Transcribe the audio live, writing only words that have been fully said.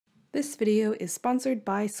This video is sponsored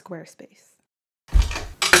by Squarespace.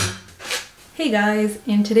 Hey guys,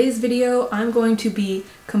 in today's video I'm going to be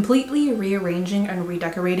completely rearranging and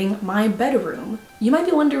redecorating my bedroom. You might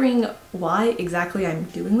be wondering why exactly I'm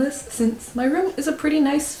doing this, since my room is a pretty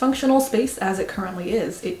nice functional space as it currently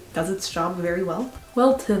is. It does its job very well.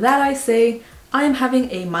 Well, to that I say, I am having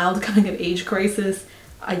a mild coming of age crisis.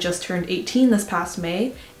 I just turned 18 this past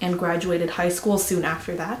May and graduated high school soon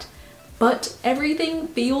after that. But everything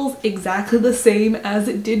feels exactly the same as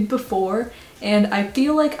it did before, and I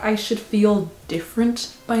feel like I should feel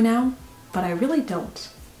different by now, but I really don't.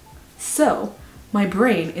 So, my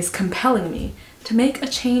brain is compelling me to make a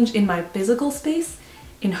change in my physical space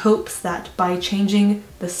in hopes that by changing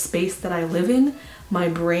the space that I live in, my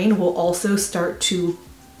brain will also start to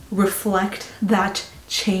reflect that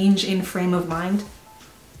change in frame of mind.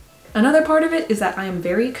 Another part of it is that I am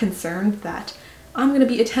very concerned that I'm going to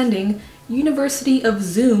be attending University of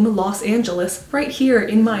Zoom Los Angeles right here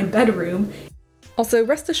in my bedroom. Also,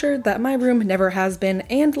 rest assured that my room never has been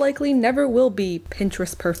and likely never will be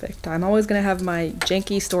Pinterest perfect. I'm always going to have my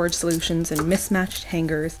janky storage solutions and mismatched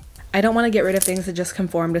hangers. I don't want to get rid of things that just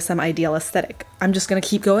conform to some ideal aesthetic. I'm just going to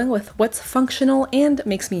keep going with what's functional and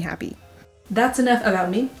makes me happy. That's enough about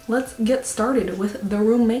me. Let's get started with the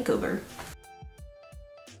room makeover.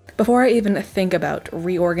 Before I even think about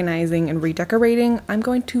reorganizing and redecorating, I'm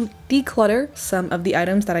going to declutter some of the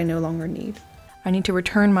items that I no longer need. I need to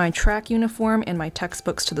return my track uniform and my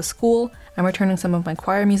textbooks to the school. I'm returning some of my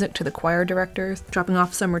choir music to the choir directors, dropping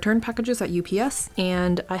off some return packages at UPS,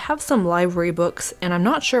 and I have some library books, and I'm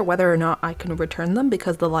not sure whether or not I can return them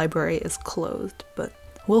because the library is closed, but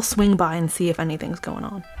we'll swing by and see if anything's going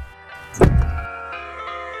on.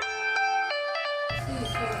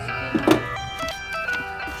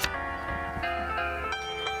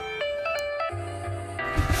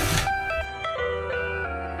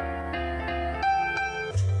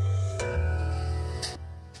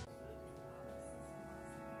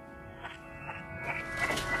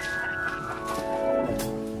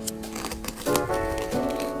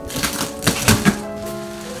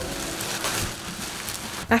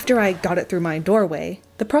 After I got it through my doorway,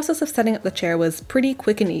 the process of setting up the chair was pretty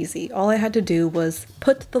quick and easy. All I had to do was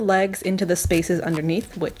put the legs into the spaces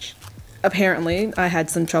underneath, which apparently I had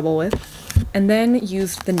some trouble with, and then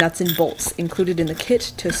used the nuts and bolts included in the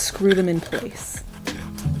kit to screw them in place.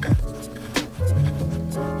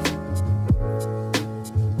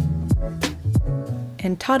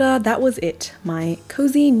 And ta-da, that was it, my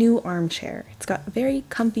cozy new armchair. It's got a very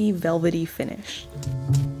comfy, velvety finish.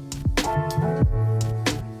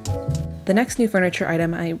 The next new furniture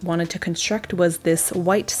item I wanted to construct was this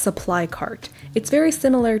white supply cart. It's very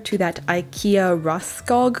similar to that IKEA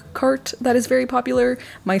Raskog cart that is very popular.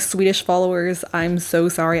 My Swedish followers, I'm so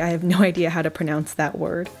sorry, I have no idea how to pronounce that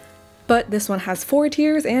word. But this one has 4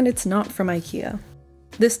 tiers and it's not from IKEA.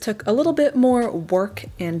 This took a little bit more work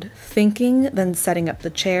and thinking than setting up the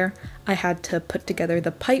chair. I had to put together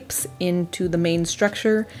the pipes into the main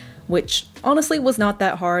structure, which honestly was not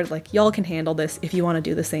that hard. Like, y'all can handle this if you want to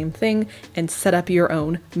do the same thing and set up your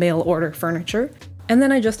own mail order furniture. And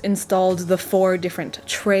then I just installed the 4 different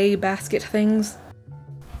tray basket things.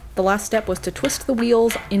 The last step was to twist the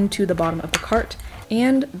wheels into the bottom of the cart,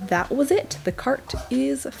 and that was it. The cart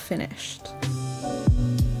is finished.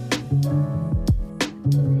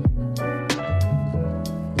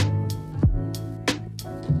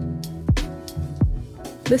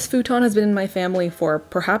 This futon has been in my family for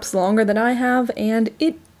perhaps longer than I have, and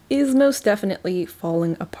it is most definitely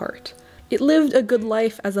falling apart. It lived a good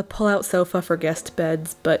life as a pull-out sofa for guest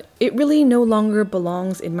beds, but it really no longer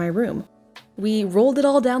belongs in my room. We rolled it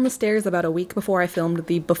all down the stairs about a week before I filmed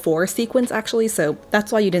the before sequence actually, so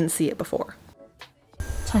that's why you didn't see it before.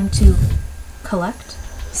 Time to collect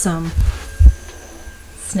some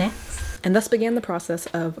snacks. And thus began the process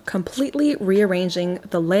of completely rearranging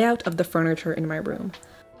the layout of the furniture in my room.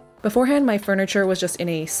 Beforehand, my furniture was just in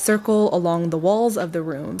a circle along the walls of the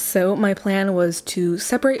room, so my plan was to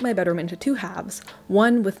separate my bedroom into 2 halves,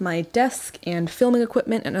 one with my desk and filming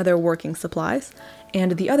equipment and other working supplies,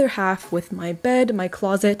 and the other half with my bed, my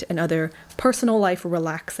closet, and other personal life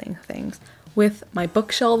relaxing things, with my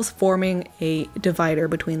bookshelves forming a divider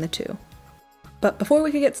between the 2. But before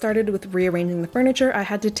we could get started with rearranging the furniture, I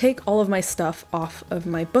had to take all of my stuff off of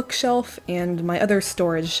my bookshelf and my other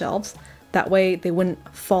storage shelves. That way they wouldn't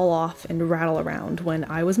fall off and rattle around when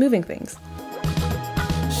I was moving things.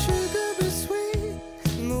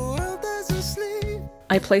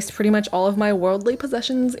 I placed pretty much all of my worldly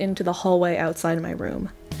possessions into the hallway outside my room.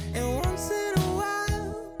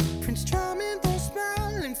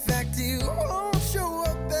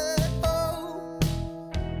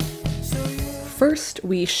 First,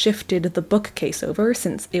 we shifted the bookcase over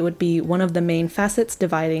since it would be one of the main facets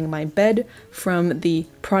dividing my bed from the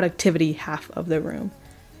productivity half of the room.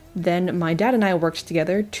 Then my dad and I worked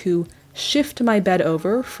together to shift my bed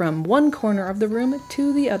over from one corner of the room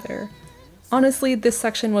to the other. Honestly, this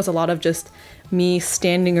section was a lot of just me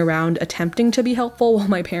standing around attempting to be helpful while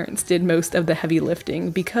my parents did most of the heavy lifting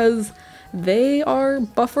because they are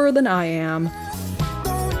buffer than I am.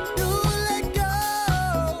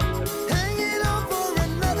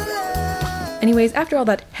 Anyways, after all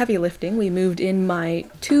that heavy lifting, we moved in my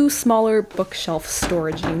two smaller bookshelf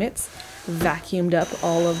storage units, vacuumed up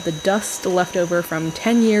all of the dust left over from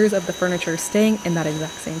 10 years of the furniture staying in that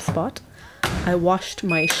exact same spot. I washed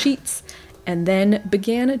my sheets and then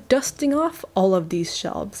began dusting off all of these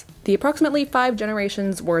shelves. The approximately 5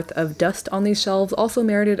 generations worth of dust on these shelves also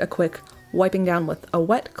merited a quick wiping down with a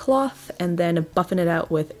wet cloth and then buffing it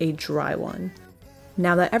out with a dry one.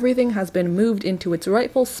 Now that everything has been moved into its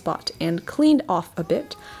rightful spot and cleaned off a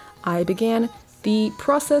bit, I began the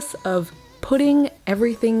process of putting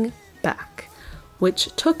everything back,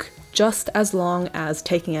 which took just as long as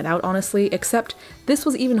taking it out, honestly, except this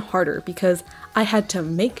was even harder because I had to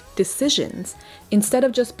make decisions instead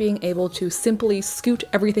of just being able to simply scoot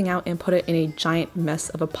everything out and put it in a giant mess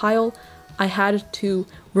of a pile. I had to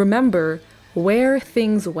remember where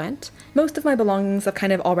things went. Most of my belongings have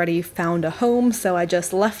kind of already found a home, so I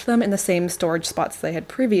just left them in the same storage spots they had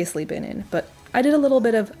previously been in, but I did a little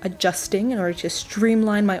bit of adjusting in order to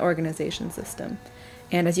streamline my organization system.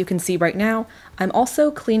 And as you can see right now, I'm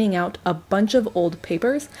also cleaning out a bunch of old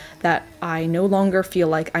papers that I no longer feel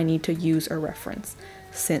like I need to use or reference,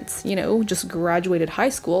 since, just graduated high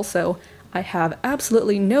school, so I have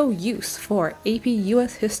absolutely no use for AP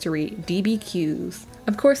US History DBQs.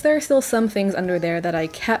 Of course, there are still some things under there that I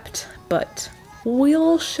kept, but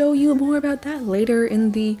we'll show you more about that later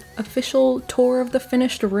in the official tour of the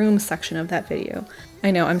finished room section of that video. I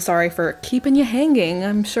know, I'm sorry for keeping you hanging.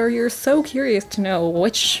 I'm sure you're so curious to know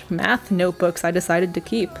which math notebooks I decided to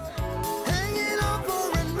keep.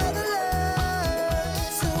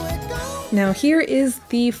 Now here is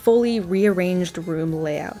the fully rearranged room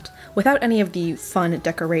layout, without any of the fun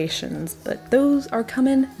decorations, but those are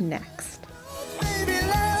coming next.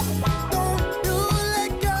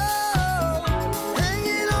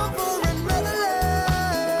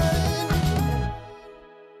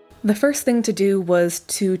 The first thing to do was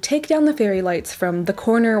to take down the fairy lights from the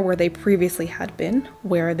corner where they previously had been,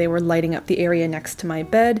 where they were lighting up the area next to my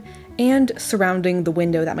bed and surrounding the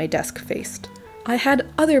window that my desk faced. I had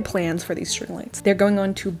other plans for these string lights. They're going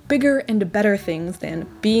on to bigger and better things than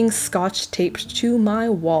being scotch taped to my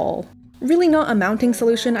wall. Really not a mounting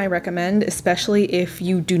solution I recommend, especially if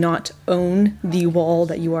you do not own the wall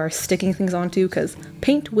that you are sticking things onto, because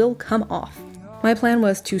paint will come off. My plan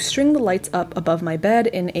was to string the lights up above my bed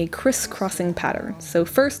in a crisscrossing pattern. So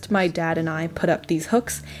first, my dad and I put up these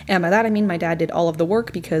hooks, and by that I mean my dad did all of the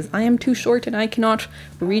work because I am too short and I cannot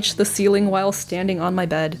reach the ceiling while standing on my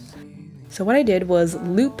bed. So what I did was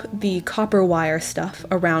loop the copper wire stuff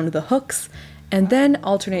around the hooks and then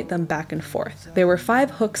alternate them back and forth. There were 5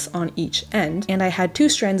 hooks on each end, and I had 2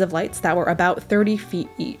 strands of lights that were about 30 feet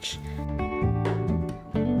each.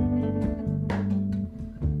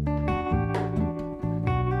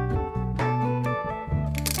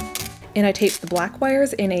 And I taped the black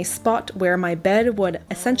wires in a spot where my bed would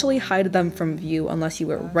essentially hide them from view unless you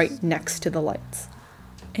were right next to the lights.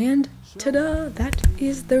 And ta-da, that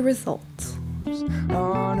is the result.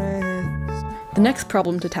 The next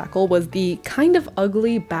problem to tackle was the kind of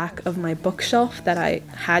ugly back of my bookshelf that I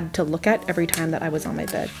had to look at every time that I was on my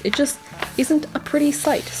bed. It just isn't a pretty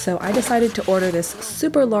sight, so I decided to order this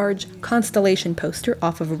super large constellation poster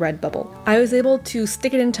off of Redbubble. I was able to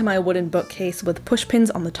stick it into my wooden bookcase with push pins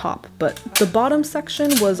on the top, but the bottom section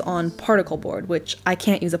was on particle board, which I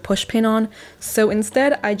can't use a push pin on, so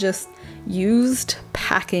instead I just used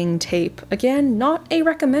packing tape. Again, not a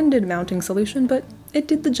recommended mounting solution, but it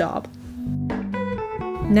did the job.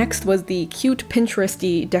 Next was the cute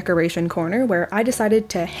Pinteresty decoration corner where I decided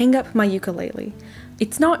to hang up my ukulele.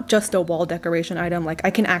 It's not just a wall decoration item, like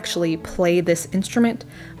I can actually play this instrument,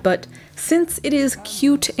 but since it is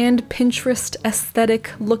cute and Pinterest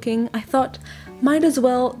aesthetic looking, I thought might as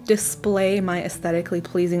well display my aesthetically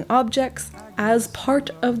pleasing objects as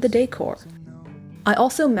part of the decor. I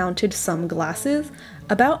also mounted some glasses.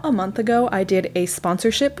 About a month ago, I did a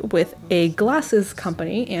sponsorship with a glasses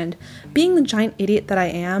company, and being the giant idiot that I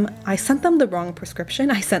am, I sent them the wrong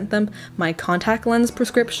prescription. I sent them my contact lens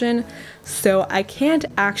prescription, so I can't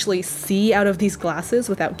actually see out of these glasses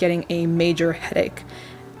without getting a major headache.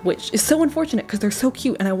 which is so unfortunate because they're so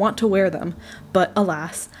cute and I want to wear them. But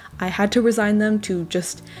alas, I had to resign them to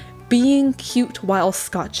just being cute while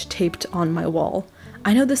scotch taped on my wall.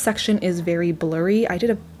 I know this section is very blurry. I did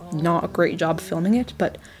a not a great job filming it,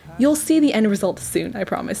 but you'll see the end result soon, I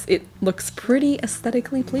promise. It looks pretty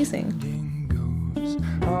aesthetically pleasing.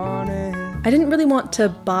 I didn't really want to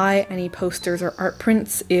buy any posters or art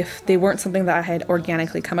prints if they weren't something that I had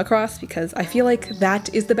organically come across, because I feel like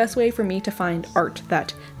that is the best way for me to find art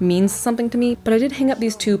that means something to me. But I did hang up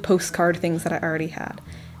these two postcard things that I already had.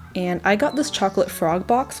 And I got this chocolate frog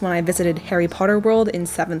box when I visited Harry Potter World in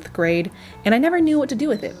 7th grade, and I never knew what to do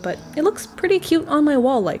with it, but it looks pretty cute on my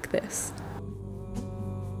wall like this.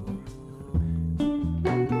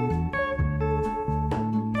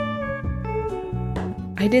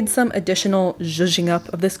 I did some additional zhuzhing up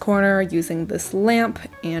of this corner using this lamp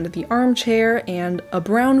and the armchair and a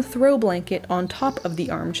brown throw blanket on top of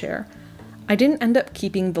the armchair. I didn't end up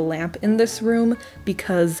keeping the lamp in this room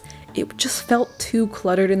because it just felt too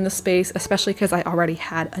cluttered in the space, especially because I already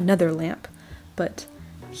had another lamp. But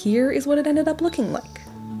here is what it ended up looking like.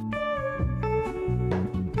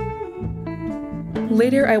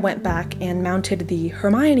 Later I went back and mounted the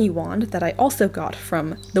Hermione wand that I also got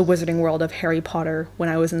from the Wizarding World of Harry Potter when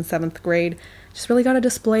I was in 7th grade. Just really got to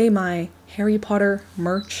display my Harry Potter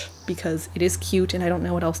merch because it is cute and I don't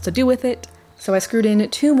know what else to do with it. So I screwed in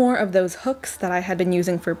 2 more of those hooks that I had been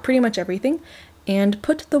using for pretty much everything and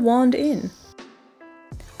put the wand in.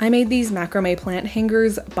 I made these macrame plant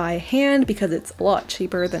hangers by hand because it's a lot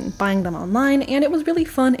cheaper than buying them online, and it was really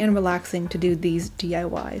fun and relaxing to do these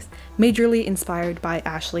DIYs, majorly inspired by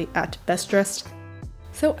Ashley at Best Dressed.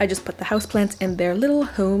 So I just put the houseplants in their little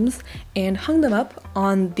homes and hung them up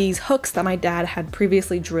on these hooks that my dad had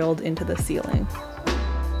previously drilled into the ceiling.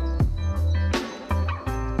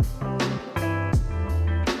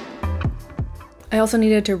 I also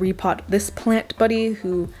needed to repot this plant buddy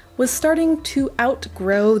who was starting to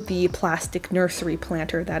outgrow the plastic nursery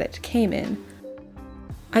planter that it came in.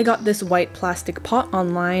 I got this white plastic pot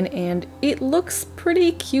online and it looks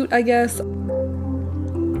pretty cute, I guess. I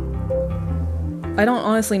don't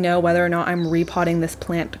honestly know whether or not I'm repotting this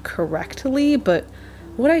plant correctly, but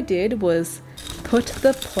what I did was put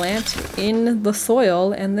the plant in the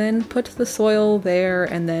soil and then put the soil there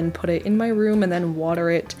and then put it in my room and then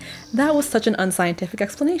water it. That was such an unscientific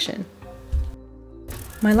explanation.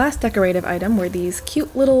 My last decorative item were these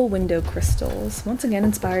cute little window crystals, once again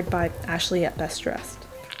inspired by Ashley at Best Dressed.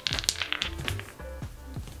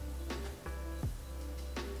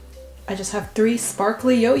 I just have 3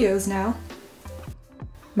 sparkly yo-yos now.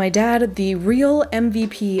 My dad, the real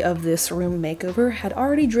MVP of this room makeover, had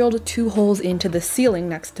already drilled 2 holes into the ceiling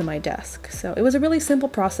next to my desk, so it was a really simple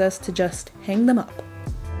process to just hang them up.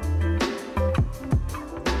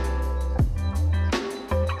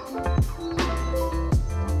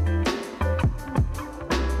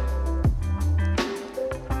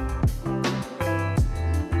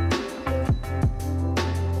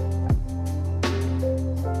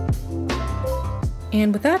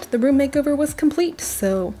 And with that, the room makeover was complete,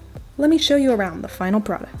 so let me show you around the final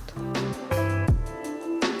product.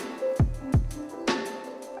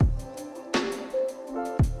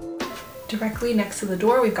 Directly next to the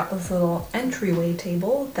door, we've got this little entryway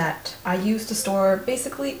table that I use to store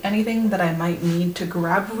basically anything that I might need to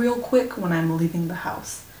grab real quick when I'm leaving the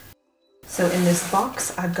house. So in this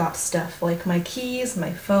box, I've got stuff like my keys,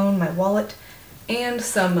 my phone, my wallet, and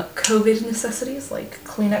some COVID necessities like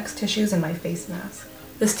Kleenex tissues and my face mask.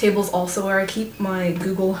 This table's also where I keep my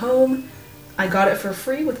Google Home. I got it for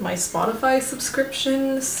free with my Spotify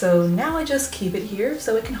subscription, so now I just keep it here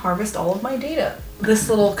so it can harvest all of my data. This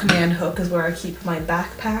little command hook is where I keep my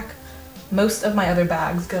backpack. Most of my other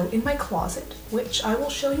bags go in my closet, which I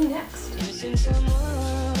will show you next.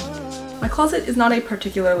 My closet is not a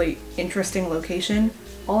particularly interesting location.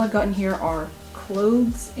 All I've got in here are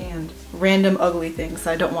clothes and random ugly things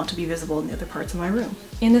that I don't want to be visible in the other parts of my room.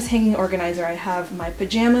 In this hanging organizer I have my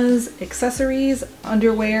pajamas, accessories,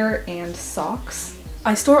 underwear, and socks.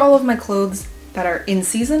 I store all of my clothes that are in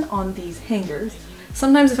season on these hangers.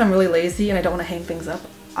 Sometimes if I'm really lazy and I don't want to hang things up,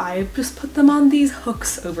 I just put them on these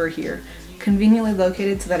hooks over here, conveniently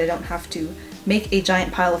located so that I don't have to make a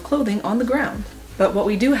giant pile of clothing on the ground. But what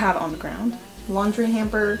we do have on the ground, laundry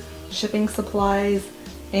hamper, shipping supplies,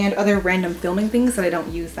 and other random filming things that I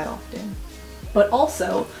don't use that often. But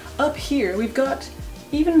also, up here we've got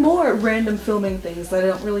even more random filming things that I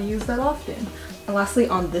don't really use that often. And lastly,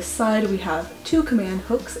 on this side we have 2 command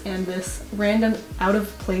hooks and this random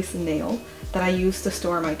out-of-place nail that I use to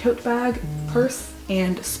store my tote bag, purse,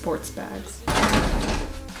 and sports bags.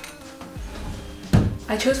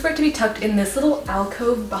 I chose for it to be tucked in this little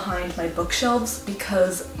alcove behind my bookshelves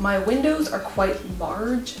because my windows are quite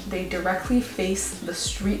large. They directly face the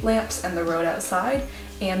street lamps and the road outside,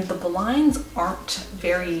 and the blinds aren't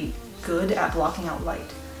very good at blocking out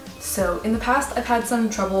light. So in the past I've had some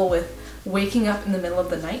trouble with waking up in the middle of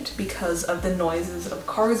the night because of the noises of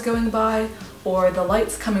cars going by or the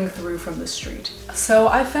lights coming through from the street. So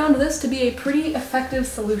I found this to be a pretty effective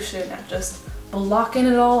solution at just blocking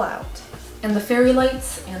it all out. And the fairy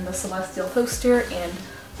lights and the celestial poster and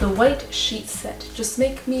the white sheet set just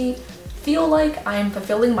make me feel like I am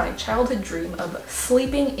fulfilling my childhood dream of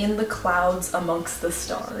sleeping in the clouds amongst the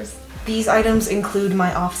stars. These items include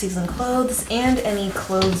my off-season clothes and any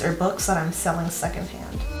clothes or books that I'm selling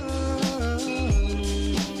secondhand.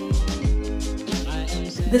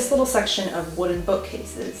 This little section of wooden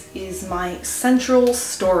bookcases is my central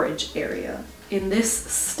storage area. In this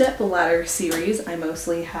step-ladder series, I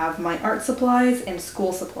mostly have my art supplies and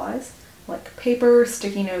school supplies, like paper,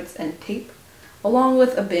 sticky notes, and tape, along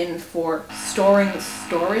with a bin for storing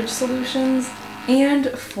storage solutions and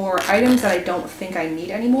for items that I don't think I need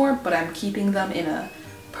anymore, but I'm keeping them in a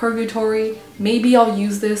purgatory. Maybe I'll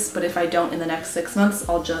use this, but if I don't in the next 6 months,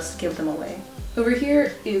 I'll just give them away. Over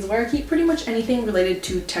here is where I keep pretty much anything related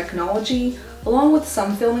to technology, along with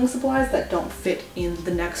some filming supplies that don't fit in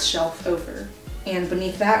the next shelf over. And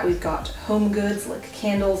beneath that we've got home goods like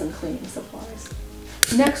candles and cleaning supplies.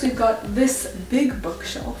 Next we've got this big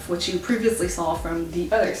bookshelf, which you previously saw from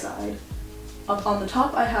the other side. Up on the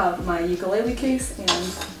top I have my ukulele case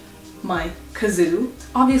and my kazoo,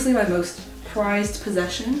 obviously my most prized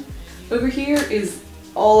possession. Over here is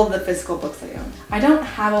all of the physical books I own. I don't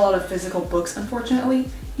have a lot of physical books, unfortunately.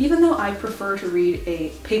 Even though I prefer to read a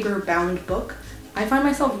paper-bound book, I find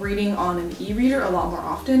myself reading on an e-reader a lot more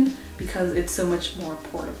often because it's so much more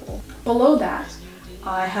portable. Below that,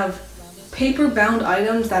 I have paper-bound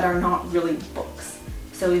items that are not really books.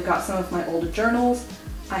 So we've got some of my old journals.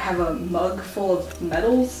 I have a mug full of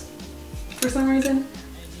medals for some reason.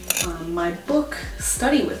 My book,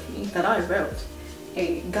 Study With Me, that I wrote.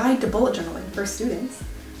 A guide to bullet journaling for students,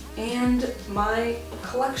 and my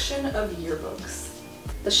collection of yearbooks.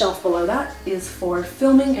 The shelf below that is for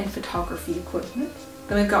filming and photography equipment.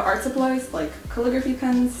 Then we've got art supplies like calligraphy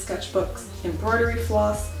pens, sketchbooks, embroidery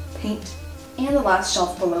floss, paint, and the last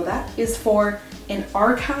shelf below that is for an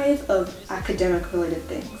archive of academic related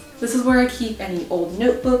things. This is where I keep any old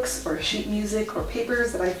notebooks or sheet music or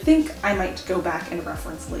papers that I think I might go back and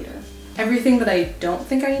reference later. Everything that I don't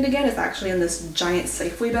think I need again is actually in this giant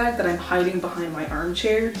Safeway bag that I'm hiding behind my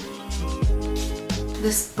armchair.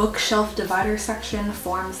 This bookshelf divider section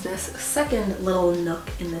forms this second little nook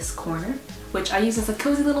in this corner, which I use as a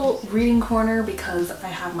cozy little reading corner because I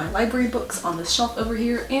have my library books on this shelf over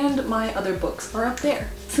here and my other books are up there.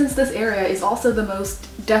 Since this area is also the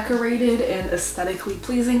most decorated and aesthetically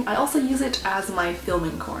pleasing, I also use it as my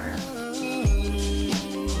filming corner.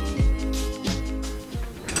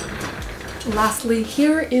 Lastly,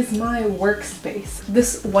 here is my workspace.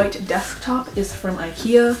 This white desktop is from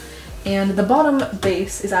IKEA, and the bottom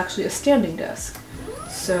base is actually a standing desk.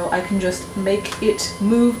 So I can just make it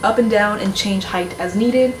move up and down and change height as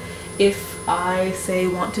needed if I, say,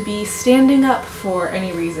 want to be standing up for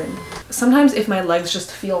any reason. Sometimes if my legs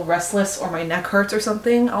just feel restless or my neck hurts or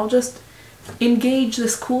something, I'll just engage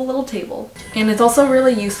this cool little table. And it's also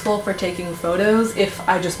really useful for taking photos if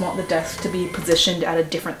I just want the desk to be positioned at a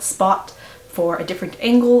different spot for a different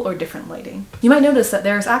angle or different lighting. You might notice that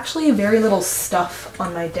there's actually very little stuff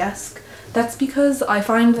on my desk. That's because I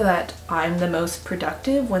find that I'm the most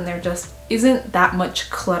productive when there just isn't that much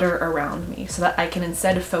clutter around me, so that I can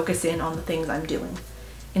instead focus in on the things I'm doing.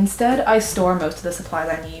 Instead, I store most of the supplies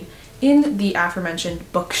I need in the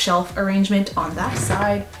aforementioned bookshelf arrangement on that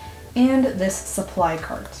side and this supply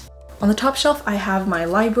cart. On the top shelf, I have my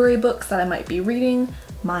library books that I might be reading,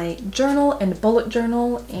 my journal and bullet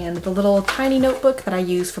journal, and the little tiny notebook that I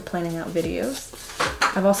use for planning out videos.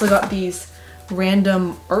 I've also got these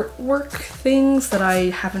random artwork things that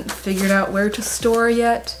I haven't figured out where to store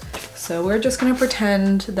yet, so we're just gonna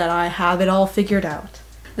pretend that I have it all figured out.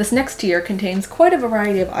 This next tier contains quite a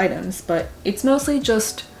variety of items, but it's mostly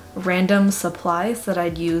just random supplies that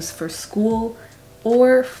I'd use for school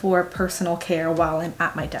or for personal care while I'm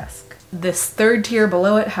at my desk. This third tier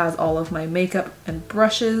below it has all of my makeup and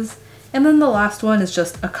brushes, and then the last one is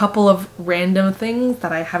just a couple of random things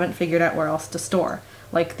that I haven't figured out where else to store,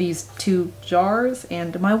 like these 2 jars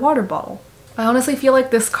and my water bottle. I honestly feel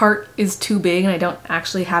like this cart is too big and I don't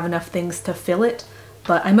actually have enough things to fill it,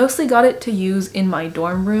 but I mostly got it to use in my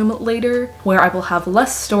dorm room later, where I will have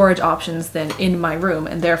less storage options than in my room,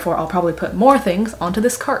 and therefore I'll probably put more things onto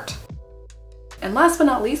this cart. And last but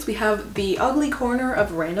not least, we have the ugly corner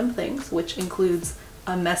of random things, which includes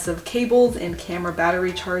a mess of cables and camera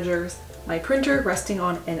battery chargers, my printer resting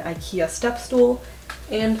on an IKEA step stool,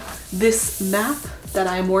 and this map that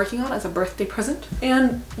I'm working on as a birthday present.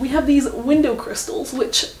 And we have these window crystals,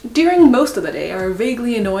 which during most of the day are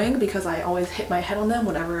vaguely annoying because I always hit my head on them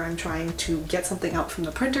whenever I'm trying to get something out from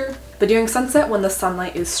the printer. But during sunset, when the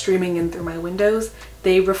sunlight is streaming in through my windows,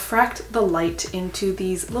 they refract the light into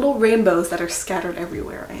these little rainbows that are scattered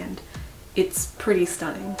everywhere, and it's pretty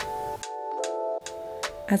stunning.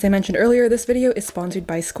 As I mentioned earlier, this video is sponsored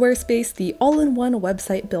by Squarespace, the all-in-one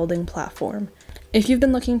website building platform. If you've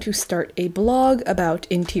been looking to start a blog about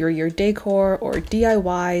interior decor or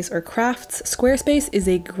DIYs or crafts, Squarespace is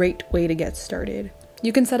a great way to get started.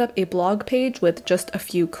 You can set up a blog page with just a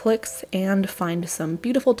few clicks and find some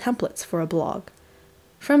beautiful templates for a blog.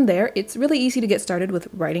 From there, it's really easy to get started with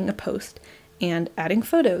writing a post and adding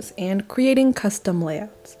photos and creating custom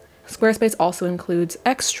layouts. Squarespace also includes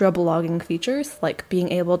extra blogging features like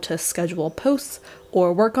being able to schedule posts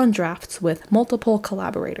or work on drafts with multiple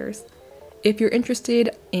collaborators. If you're interested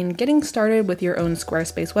in getting started with your own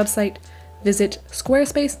Squarespace website, visit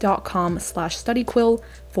squarespace.com/studyquill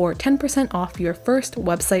for 10% off your first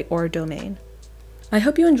website or domain. I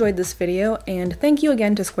hope you enjoyed this video, and thank you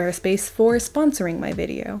again to Squarespace for sponsoring my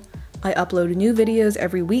video. I upload new videos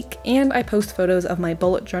every week, and I post photos of my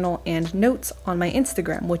bullet journal and notes on my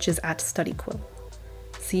Instagram, which is @studyquill.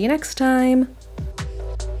 See you next time!